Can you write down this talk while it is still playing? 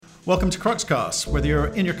Welcome to Cruxcast. Whether you're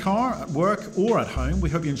in your car, at work, or at home,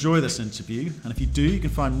 we hope you enjoy this interview. And if you do, you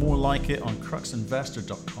can find more like it on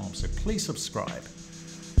cruxinvestor.com. So please subscribe.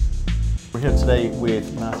 We're here today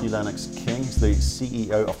with Matthew Lennox-King, who's the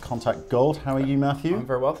CEO of Contact Gold. How are you, Matthew? I'm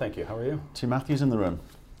very well, thank you. How are you? Two Matthews in the room.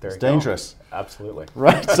 It's dangerous. Absolutely.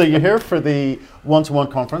 Right, so you're here for the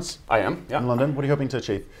one-to-one conference. I am, yeah. In London. What are you hoping to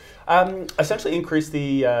achieve? Essentially increase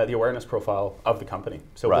the awareness profile of the company.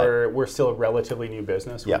 So we're still a relatively new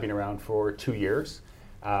business. We've been around for 2 years.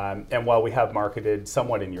 And while we have marketed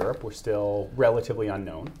somewhat in Europe, we're still relatively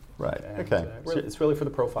unknown. Right, and, okay. It's really for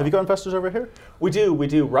the profile. Have you got investors over here? We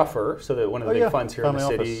do. Ruffer, so that one of the big funds here Family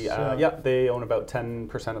in the city. office, they own about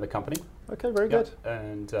 10% of the company. Okay, very good.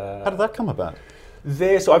 And how did that come about?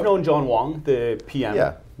 So I've known John Wong, the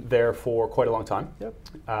PM, there for quite a long time. Yep.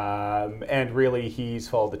 And really, he's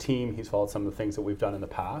followed the team. He's followed some of the things that we've done in the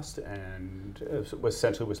past, and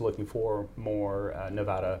was looking for more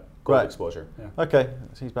Nevada gold exposure. Yeah. Okay,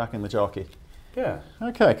 so he's backing the jockey. Yeah.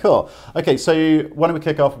 Okay, cool. Okay, so why don't we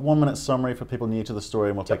kick off 1 minute summary for people new to the story,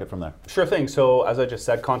 and we'll take it from there. Sure thing. So as I just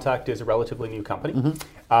said, Contact is a relatively new company.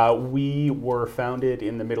 We were founded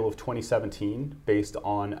in the middle of 2017 based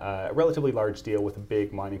on a relatively large deal with a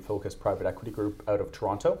big mining-focused private equity group out of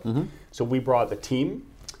Toronto. So we brought the team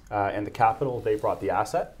and the capital. They brought the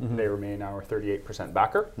asset. They remain our 38%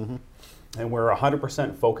 backer. And we're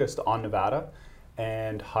 100% focused on Nevada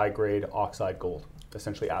and high-grade oxide gold,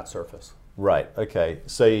 essentially at surface. Right, okay.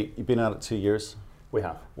 So you've been at it 2 years? We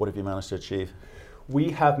have. What have you managed to achieve? We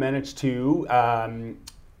have managed to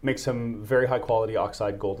make some very high quality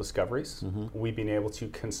oxide gold discoveries. We've been able to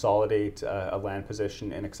consolidate a land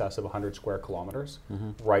position in excess of 100 square kilometers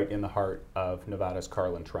right in the heart of Nevada's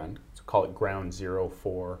Carlin Trend. So call it ground zero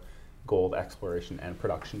for gold exploration and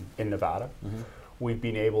production in Nevada. We've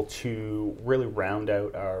been able to really round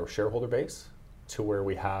out our shareholder base to where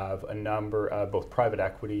we have a number of both private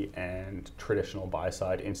equity and traditional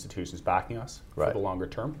buy-side institutions backing us for the longer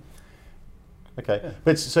term. Okay,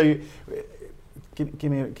 but so give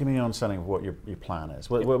me an understanding of what your plan is.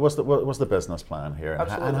 What's the business plan here, and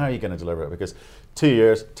how are you going to deliver it? Because 2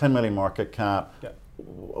 years, 10 million market cap. I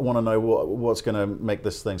want to know what's going to make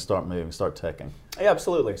this thing start moving, start ticking. Yeah,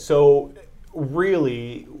 absolutely. So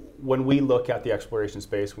really, when we look at the exploration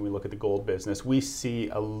space, when we look at the gold business, we see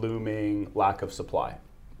a looming lack of supply.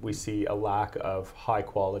 We see a lack of high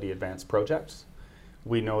quality advanced projects.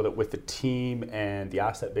 We know that with the team and the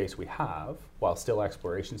asset base we have, while still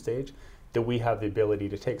exploration stage, that we have the ability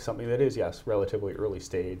to take something that is, yes, relatively early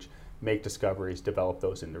stage, make discoveries, develop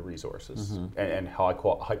those into resources, and high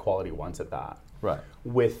quality ones at that. Right.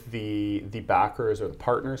 With the backers or the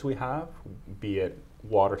partners we have, be it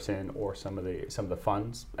Waterton or some of the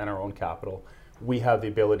funds and our own capital, we have the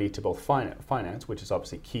ability to both finance, which is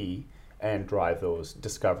obviously key, and drive those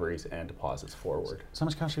discoveries and deposits forward. So how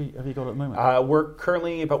much cash have you got at the moment? We're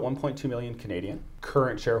currently about 1.2 million Canadian.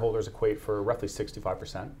 Current shareholders equate for roughly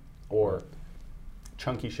 65%, or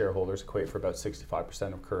chunky shareholders equate for about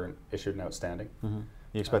 65% of current issued and outstanding.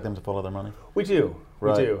 You expect them to follow their money? We do.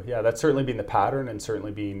 We do. Yeah, that's certainly been the pattern and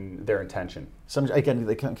certainly been their intention. So again,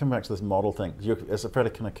 they come back to this model thing. It's a fairly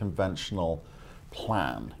kind of conventional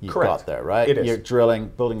plan you've got there, right? It is. You're drilling,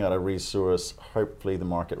 building out a resource. Hopefully, the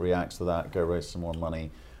market reacts to that. Go raise some more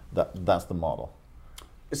money. That's the model.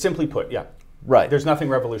 Simply put, yeah. Right. There's nothing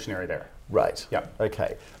revolutionary there. Right. Yeah.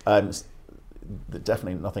 Okay.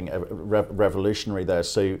 Definitely nothing revolutionary there.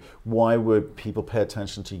 So why would people pay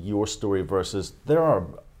attention to your story versus there are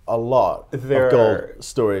a lot of gold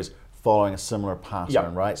stories following a similar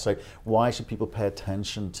pattern, right? So why should people pay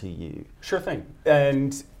attention to you? Sure thing.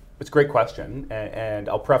 And it's a great question. And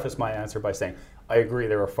I'll preface my answer by saying I agree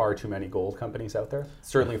there are far too many gold companies out there.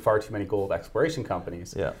 Certainly far too many gold exploration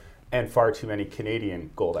companies. Yeah. And far too many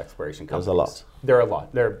Canadian gold exploration companies. There's a lot. There are a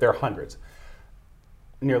lot. There are hundreds.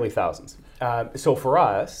 Nearly thousands. So for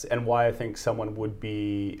us, and why I think someone would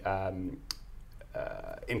be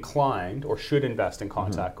inclined or should invest in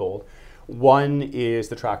Contact Gold, one is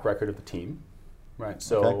the track record of the team, right?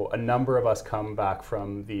 So a number of us come back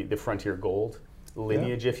from the Frontier Gold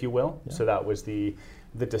lineage, if you will. So that was the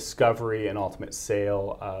discovery and ultimate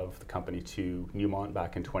sale of the company to Newmont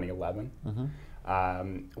back in 2011.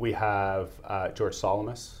 We have George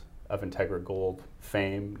Salamis of Integra Gold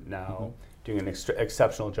fame now, doing an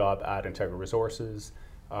exceptional job at Integra Resources.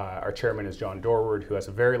 Our chairman is John Dorward, who has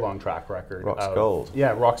a very long track record. Rox Gold.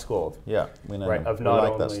 Yeah, Rox Gold. Yeah, we know. Right, of we not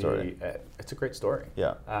like only, that story. It's a great story.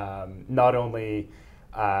 Yeah. Not only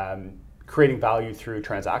creating value through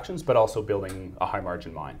transactions, but also building a high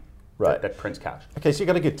margin mine that prints cash. Okay, so you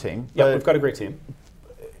got a good team. Yeah, we've got a great team.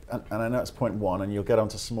 and I know it's point one, and you'll get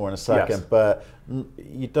onto some more in a second, Yes. but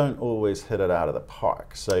you don't always hit it out of the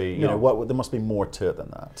park. So you know what? There must be more to it than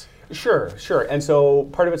that. Sure. And so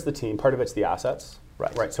part of it's the team, part of it's the assets.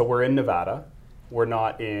 Right. So we're in Nevada. We're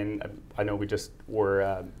not in. I know we just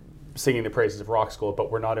were singing the praises of Rock School,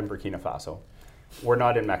 but we're not in Burkina Faso. We're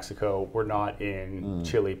not in Mexico. We're not in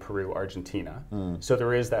Chile, Peru, Argentina. So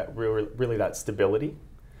there is that really that stability.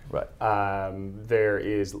 Right. There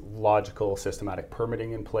is logical, systematic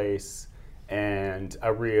permitting in place, and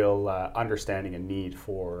a real understanding and need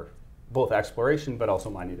for both exploration but also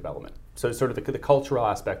mining development. So sort of the cultural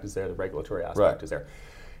aspect is there, the regulatory aspect is there,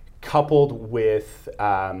 coupled with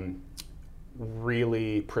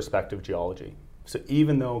really prospective geology. So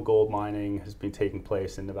even though gold mining has been taking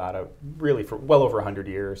place in Nevada really for well over 100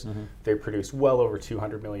 years, they produce well over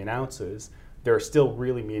 200 million ounces, there are still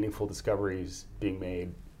really meaningful discoveries being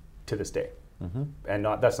made to this day. And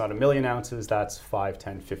that's not 1 million ounces, that's 5,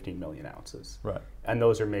 10, 15 million ounces. Right. And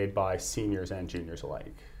those are made by seniors and juniors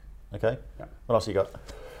alike. Okay. Yeah. What else you got?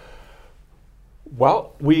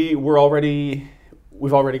 Well, we've already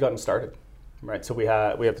gotten started. Right, so we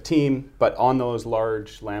have the team, but on those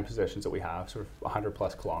large land positions that we have, sort of 100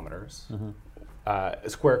 plus kilometers,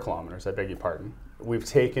 square kilometers, I beg your pardon, we've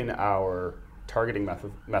taken our targeting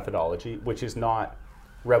methodology, which is not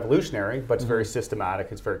revolutionary, but it's very systematic,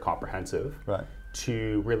 it's very comprehensive,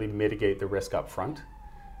 to really mitigate the risk up front.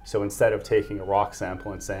 So instead of taking a rock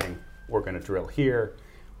sample and saying, we're going to drill here,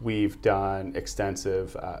 we've done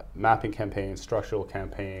extensive mapping campaigns, structural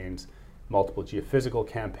campaigns, multiple geophysical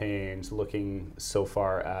campaigns, looking so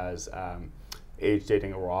far as age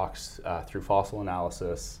dating of rocks through fossil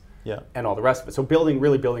analysis, and all the rest of it. So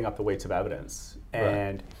really building up the weights of evidence.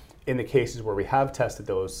 And in the cases where we have tested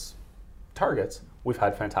those targets, we've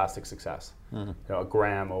had fantastic success. You know, a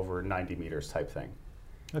gram over 90 meters type thing.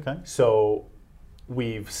 Okay. So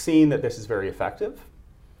we've seen that this is very effective.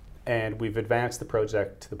 And we've advanced the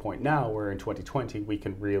project to the point now where in 2020 we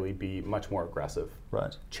can really be much more aggressive,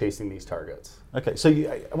 chasing these targets. Okay, so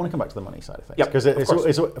I want to come back to the money side of things, because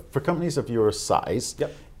it's for companies of your size,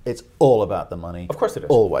 it's all about the money. Of course it is.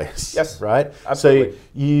 Always. Yes. Right? Absolutely. So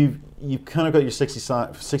you've kind of got your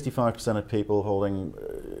 65% of people holding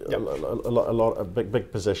a lot of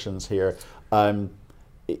big positions here.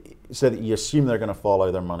 So that you assume they're going to follow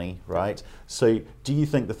their money, right? So do you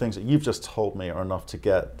think the things that you've just told me are enough to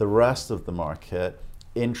get the rest of the market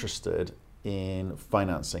interested in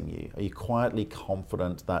financing you? Are you quietly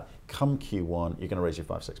confident that come Q1 you're going to raise your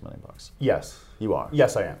 $5-6 million bucks? Yes. You are?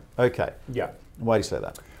 Yes, I am. Okay. Yeah. Why do you say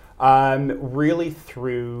that? Really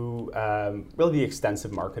through really the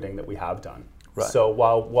extensive marketing that we have done. Right. So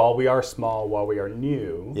while we are small, while we are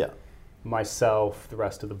new, Yeah. myself, the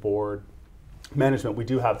rest of the board, management, we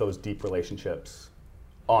do have those deep relationships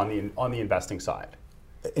on the investing side.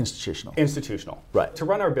 Institutional. Right. To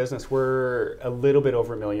run our business, we're a little bit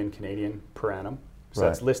over $1 million Canadian per annum. So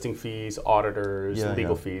that's listing fees, auditors,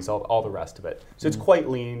 legal fees, all the rest of it. So it's quite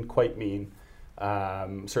lean, quite mean,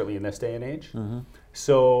 certainly in this day and age.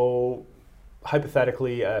 So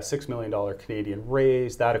hypothetically, a $6 million Canadian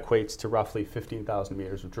raise, that equates to roughly 15,000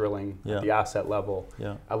 meters of drilling at the asset level,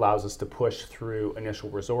 allows us to push through initial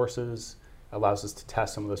resources, allows us to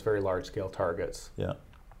test some of those very large scale targets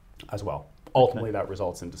as well. Ultimately, that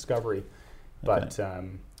results in discovery. But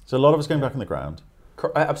so a lot of it's going back in the ground.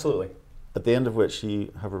 Absolutely. At the end of which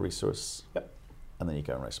you have a resource, and then you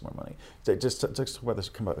go and raise some more money. So just talk about this,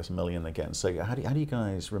 come back to this $1 million again. So how do you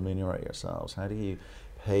guys remunerate yourselves? How do you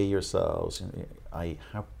pay yourselves?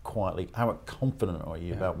 How confident are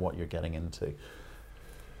you about what you're getting into?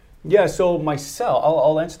 Yeah, so myself,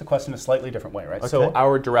 I'll answer the question a slightly different way, right? Okay. So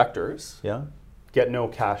our directors get no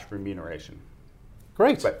cash remuneration.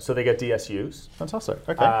 Great. Right, so they get DSUs. Fantastic.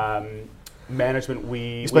 Okay. Management,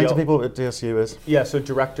 explain to people what DSU is. Yeah, so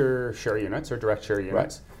director share units or direct share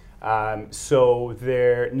units. Right. So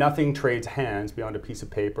nothing trades hands beyond a piece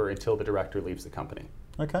of paper until the director leaves the company.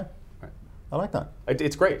 Okay. Right. I like that.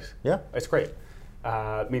 It's great. Yeah. It's great.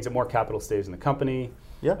 It means that more capital stays in the company.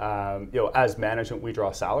 Yeah. As management, we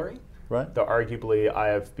draw salary. Right. Though arguably, I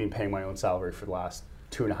have been paying my own salary for the last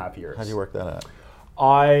 2.5 years. How do you work that out?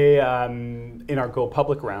 In our go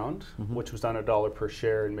public round, which was done $1 per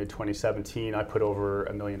share in mid-2017, I put over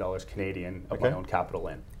 $1 million Canadian of my own capital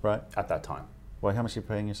in. Right. At that time. Well, how much are you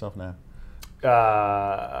paying yourself now?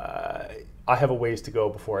 I have a ways to go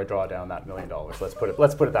before I draw down that $1 million. Let's put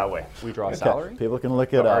it that way. We draw salary. People can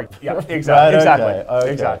look it up. Yeah, exactly.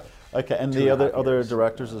 Okay. Exactly. Okay, and the other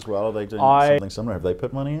directors as well, are they doing something similar? Have they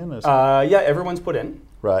put money in? Yeah, everyone's put in.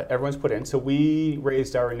 Right. Everyone's put in. So we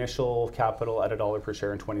raised our initial capital at $1 per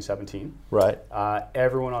share in 2017. Right.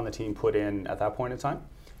 Everyone on the team put in at that point in time.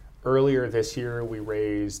 Earlier this year, we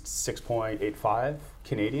raised 6.85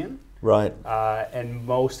 Canadian. Right. And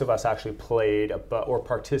most of us actually played or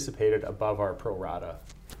participated above our pro rata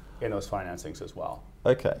in those financings as well.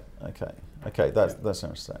 Okay. That's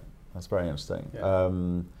interesting. That's very interesting. Yeah.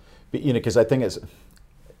 But because I think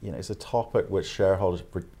it's a topic which shareholders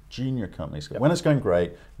for junior companies, when it's going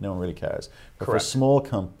great, no one really cares. But Correct. for small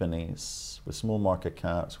companies with small market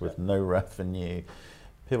caps, with no revenue,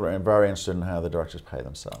 people are very interested in how the directors pay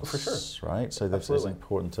themselves. For sure. Right? So it's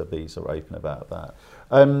important to be sort of open about that.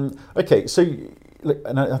 Okay, so look,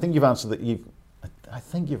 and I think you've answered that. I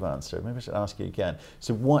think you've answered. Maybe I should ask you again.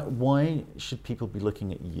 So why should people be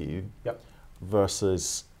looking at you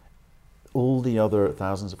versus all the other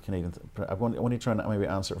thousands of Canadian? I want you to try and maybe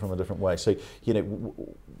answer it from a different way. So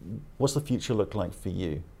what's the future look like for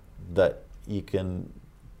you that you can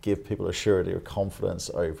give people a surety or confidence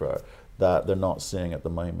over that they're not seeing at the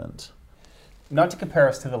moment? Not to compare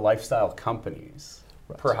us to the lifestyle companies,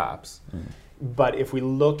 perhaps, but if we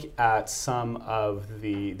look at some of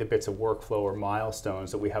the bits of workflow or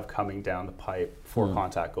milestones that we have coming down the pipe for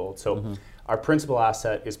Contact Gold. So our principal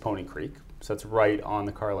asset is Pony Creek. So it's right on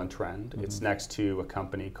the Carlin Trend. It's next to a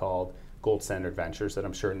company called Gold Standard Ventures that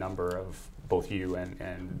I'm sure a number of both you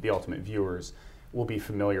and the ultimate viewers will be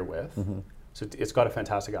familiar with. So it's got a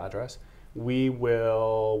fantastic address. We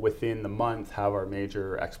will, within the month, have our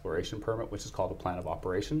major exploration permit, which is called a plan of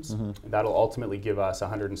operations. That'll ultimately give us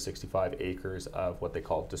 165 acres of what they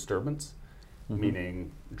call disturbance,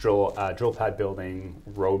 meaning drill pad building,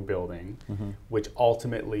 road building, which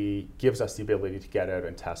ultimately gives us the ability to get out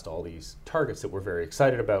and test all these targets that we're very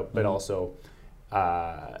excited about, but also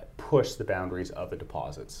push the boundaries of the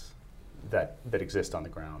deposits that exist on the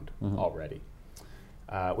ground already.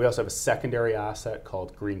 We also have a secondary asset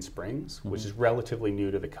called Green Springs, which is relatively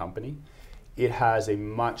new to the company. It has a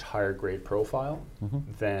much higher grade profile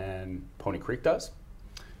than Pony Creek does.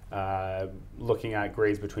 Looking at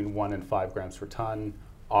grades between 1 and 5 grams per ton,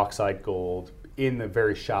 oxide gold in the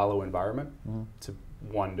very shallow environment to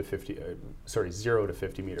 0 to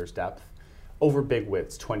 50 meters depth, over big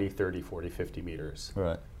widths, 20, 30, 40, 50 meters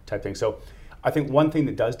type thing. So I think one thing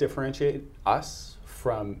that does differentiate us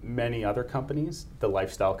from many other companies, the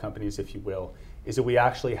lifestyle companies, if you will, is that we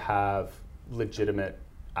actually have legitimate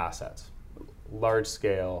assets, large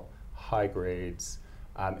scale, high grades,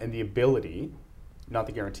 and the ability, not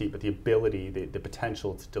the guarantee, but the ability, the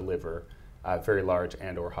potential to deliver very large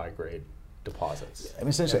and or high grade deposits. I mean,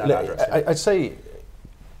 essentially, I'd say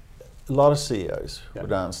a lot of CEOs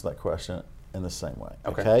would answer that question in the same way.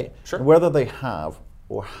 Okay? Sure. Whether they have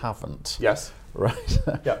or haven't. Yes. Right.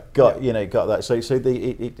 Got that. So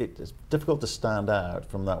it's difficult to stand out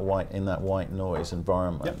from that white noise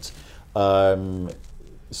environment.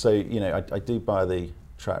 So I do buy the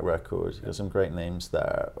track record. There's some great names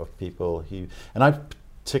there of people who, and I've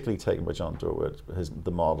particularly taken by John Dorward,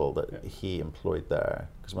 the model that he employed there,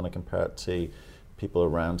 because when I compare it to people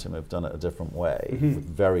around him who've done it a different way with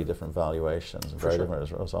very different valuations and very different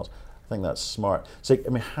results, I think that's smart. So I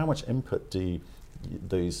mean, how much input do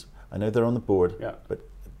those? I know they're on the board, but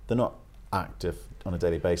they're not active on a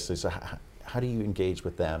daily basis. So how do you engage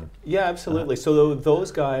with them? Yeah, absolutely. So those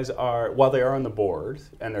guys are, while they are on the board,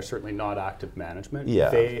 and they're certainly not active management,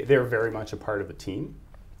 they're very much a part of the team.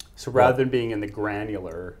 So rather than being in the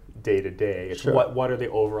granular day-to-day, it's what are the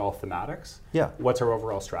overall thematics? What's our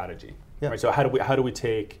overall strategy? Right? So how do we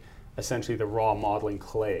take essentially the raw modeling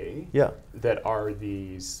clay that are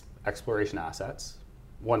these exploration assets,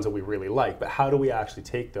 ones that we really like, but how do we actually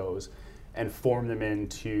take those and form them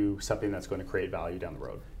into something that's going to create value down the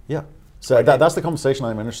road? So that's the conversation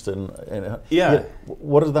I'm interested in.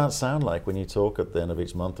 What does that sound like when you talk at the end of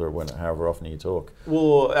each month or however often you talk?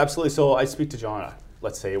 Well, absolutely. So I speak to John,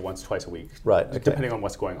 let's say once, twice a week, depending on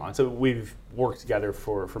what's going on. So we've worked together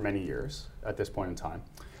for many years at this point in time.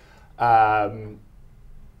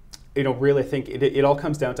 Really think it all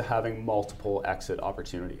comes down to having multiple exit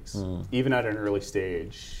opportunities. Even at an early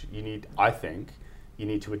stage, I think you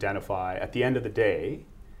need to identify, at the end of the day,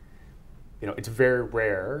 it's very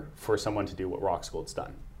rare for someone to do what Roxgold's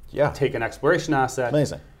done. Take an exploration asset,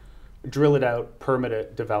 drill it out, permit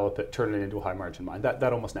it, develop it, turn it into a high margin mine.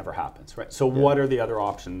 That almost never happens, right? So what are the other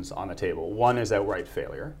options on the table? One is outright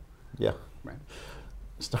failure. Right.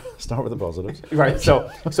 Start with the positives. Right. So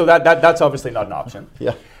that's obviously not an option.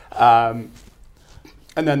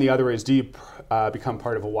 And then the other is, do you become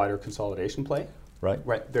part of a wider consolidation play?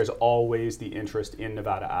 Right. There's always the interest in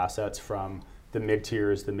Nevada assets from the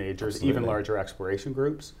mid-tiers, the majors, even larger exploration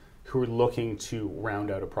groups who are looking to round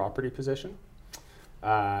out a property position.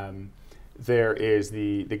 There is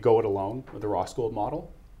the go it alone with the Roxgold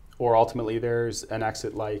model, Or ultimately, there's an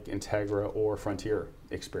exit like Integra or Frontier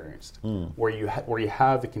experienced, where you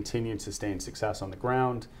have the continued sustained success on the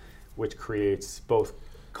ground, which creates both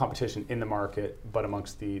competition in the market, but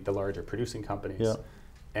amongst the larger producing companies,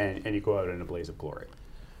 and you go out in a blaze of glory,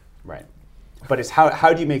 right? But it's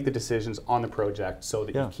how do you make the decisions on the project so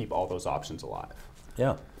that you keep all those options alive?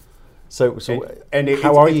 Yeah. So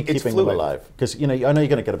how are you keeping them alive? Because I know you're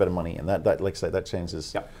going to get a bit of money in that. Like I say, that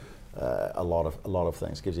changes a lot of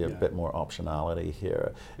things. Gives you a bit more optionality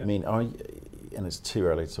here. I mean, and it's too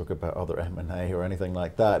early to talk about other M&A or anything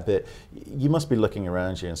like that, but you must be looking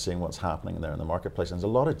around you and seeing what's happening there in the marketplace. And there's a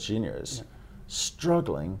lot of juniors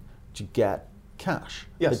struggling to get cash.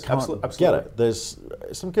 Yes, they can't absolutely. get it. There's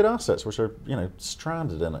some good assets which are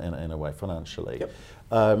stranded in a way financially. Yep.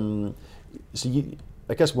 So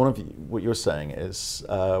I guess what you're saying is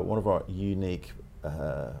one of our unique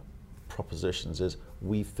propositions is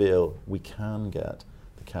we feel we can get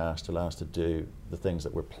the cash to allow us to do the things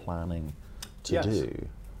that we're planning to do.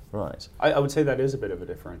 Right. I would say that is a bit of a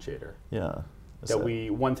differentiator. Yeah.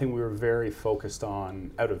 One thing we were very focused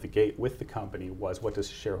on out of the gate with the company was what does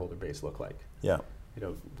the shareholder base look like? Yeah.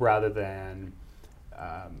 Rather than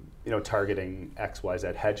targeting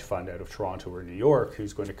XYZ hedge fund out of Toronto or New York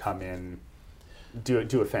who's going to come in, do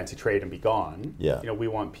a fancy trade and be gone. Yeah. We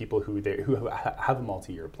want people who have a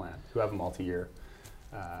multi-year plan, who have a multi-year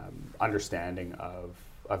understanding of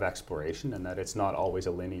exploration, and that it's not always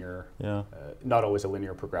a linear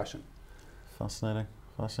progression. Fascinating.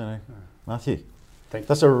 Matthew, thank you.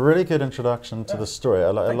 That's a really good introduction to the story.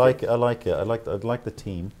 I like it. I like the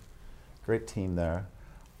team. Great team there.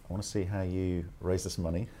 I want to see how you raise this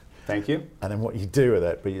money. Thank you. And then what you do with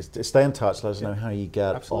it. But you stay in touch. Let us know how you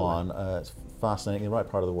get on. It's fascinating, the right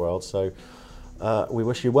part of the world. So we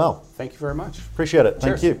wish you well. Thank you very much. Appreciate it.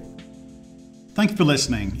 Cheers. Thank you. Thank you for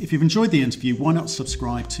listening. If you've enjoyed the interview, why not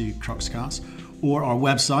subscribe to Cruxcast or our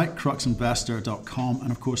website, cruxinvestor.com, and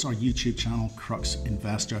of course our YouTube channel, Crux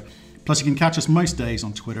Investor. Plus you can catch us most days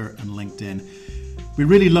on Twitter and LinkedIn. We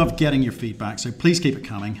really love getting your feedback, so please keep it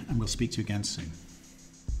coming, and we'll speak to you again soon.